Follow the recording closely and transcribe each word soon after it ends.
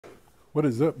What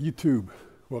is up, YouTube?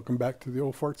 Welcome back to the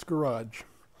Old Farts Garage.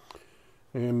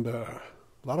 And a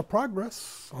lot of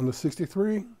progress on the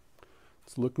 63.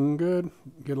 It's looking good.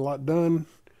 Get a lot done.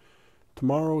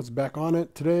 Tomorrow it's back on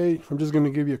it. Today I'm just going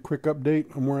to give you a quick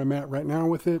update on where I'm at right now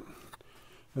with it.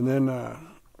 And then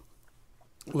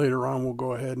later on we'll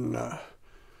go ahead and,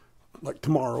 like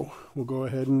tomorrow, we'll go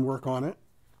ahead and work on it.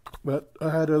 But I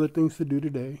had other things to do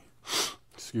today.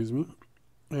 Excuse me.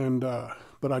 And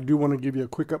but I do want to give you a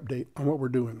quick update on what we're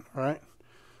doing. All right,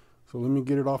 so let me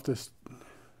get it off this,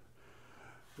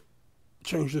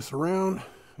 change this around,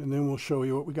 and then we'll show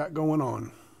you what we got going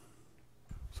on.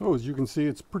 So as you can see,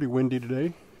 it's pretty windy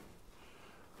today,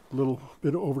 a little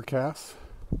bit of overcast.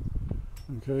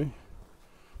 Okay,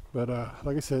 but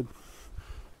like I said,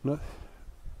 not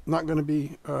going to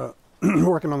be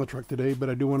working on the truck today, but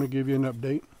I do want to give you an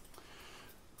update.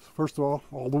 So first of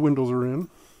all the windows are in.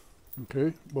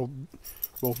 Okay,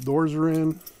 both doors are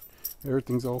in,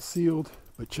 everything's all sealed,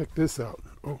 but check this out.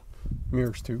 Oh,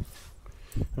 mirrors too.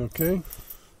 Okay,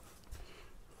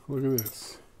 look at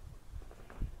this.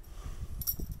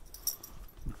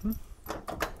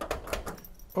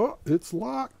 Oh, it's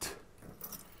locked.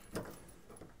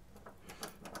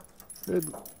 It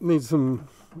needs some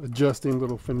adjusting,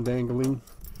 little findangling,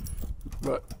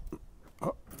 but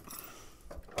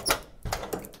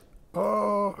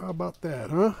oh, how about that,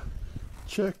 huh?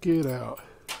 Check it out.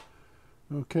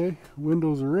 Okay,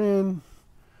 windows are in,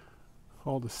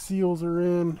 all the seals are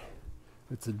in,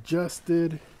 it's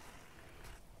adjusted.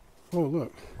 Oh,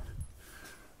 look,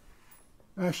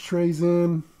 ashtrays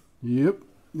in. Yep,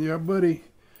 yeah, buddy.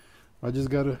 I just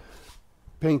gotta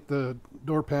paint the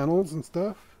door panels and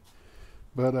stuff,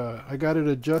 but I got it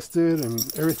adjusted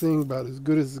and everything about as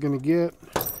good as it's gonna get.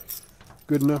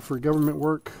 Good enough for government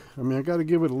work. I mean, I got to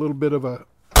give it a little bit of a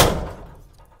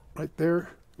right there.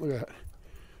 Look at that,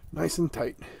 nice and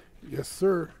tight. Yes,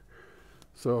 sir.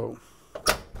 So,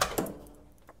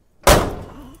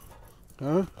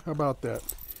 how about that?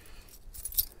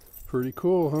 Pretty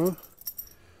cool, huh?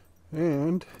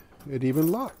 And it even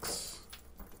locks.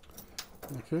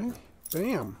 Okay,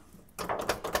 bam.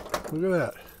 Look at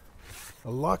that, a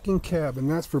locking cab,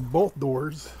 and that's for both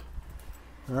doors.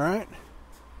 All right.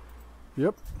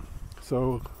 Yep.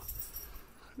 So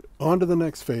on to the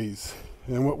next phase.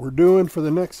 And what we're doing for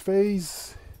the next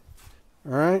phase,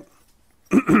 all right,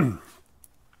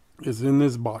 is in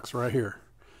this box right here.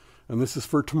 And this is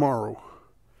for tomorrow.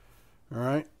 All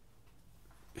right.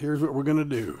 Here's what we're going to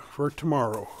do for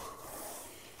tomorrow.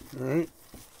 All right.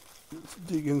 Let's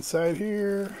dig inside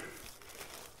here.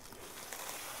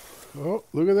 Oh,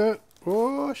 look at that.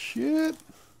 Oh, shit.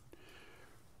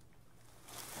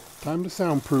 Time to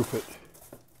soundproof it.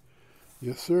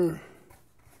 Yes, sir.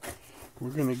 We're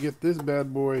going to get this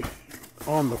bad boy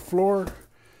on the floor.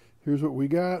 Here's what we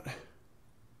got.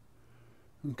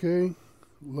 Okay.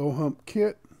 Low hump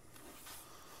kit.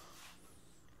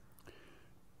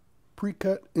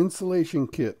 Pre-cut insulation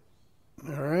kit.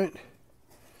 All right.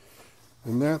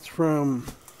 And that's from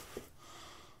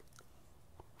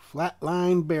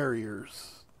Flatline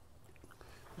Barriers.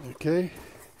 Okay.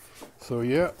 So,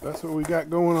 yeah, that's what we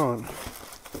got going on.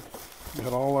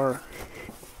 Got all our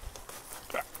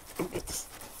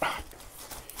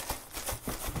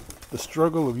the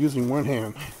struggle of using one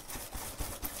hand.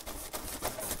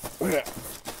 Look at that.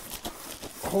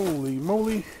 Holy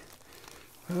moly.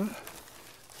 Huh?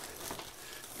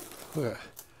 Look at that.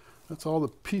 That's all the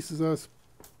pieces I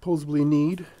supposedly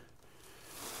need.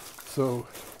 So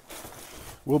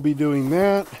we'll be doing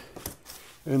that,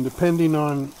 and depending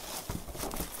on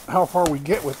how far we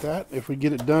get with that, if we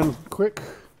get it done quick,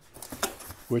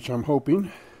 which I'm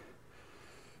hoping.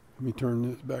 Let me turn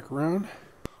this back around.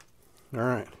 All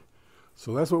right,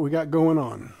 so that's what we got going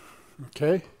on.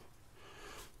 Okay,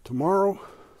 tomorrow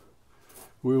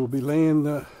we will be laying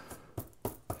the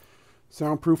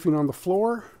soundproofing on the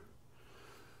floor.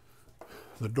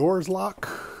 The doors lock.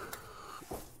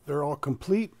 They're all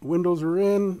complete. Windows are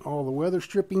in. All the weather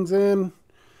stripping's in.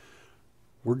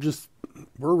 We're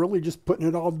really just putting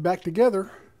it all back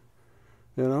together.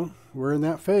 You know, we're in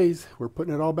that phase. We're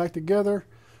putting it all back together.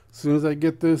 As soon as I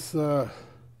get this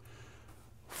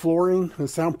flooring and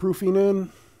soundproofing in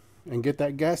and get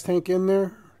that gas tank in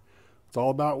there, it's all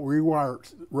about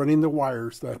running the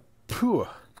wires.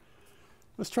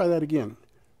 Let's try that again.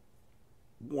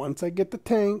 Once I get the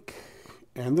tank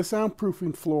and the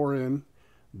soundproofing floor in,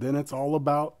 then it's all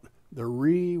about the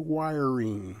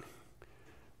rewiring.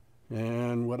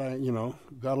 And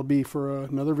that'll be for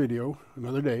another video,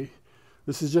 another day.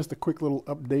 This is just a quick little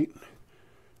update,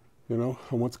 on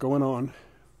what's going on.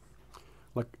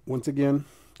 Like, once again,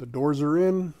 the doors are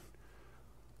in,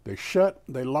 They shut,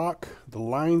 they lock, the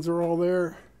lines are all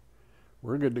there.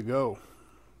 We're good to go.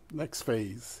 Next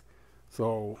phase.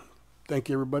 So thank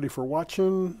you everybody for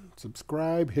watching.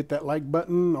 Subscribe, hit that like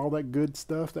button, all that good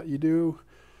stuff that you do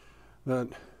that,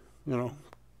 you know,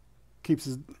 keeps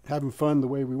us having fun the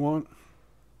way we want.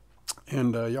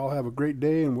 And y'all have a great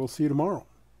day, and we'll see you tomorrow.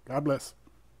 God bless.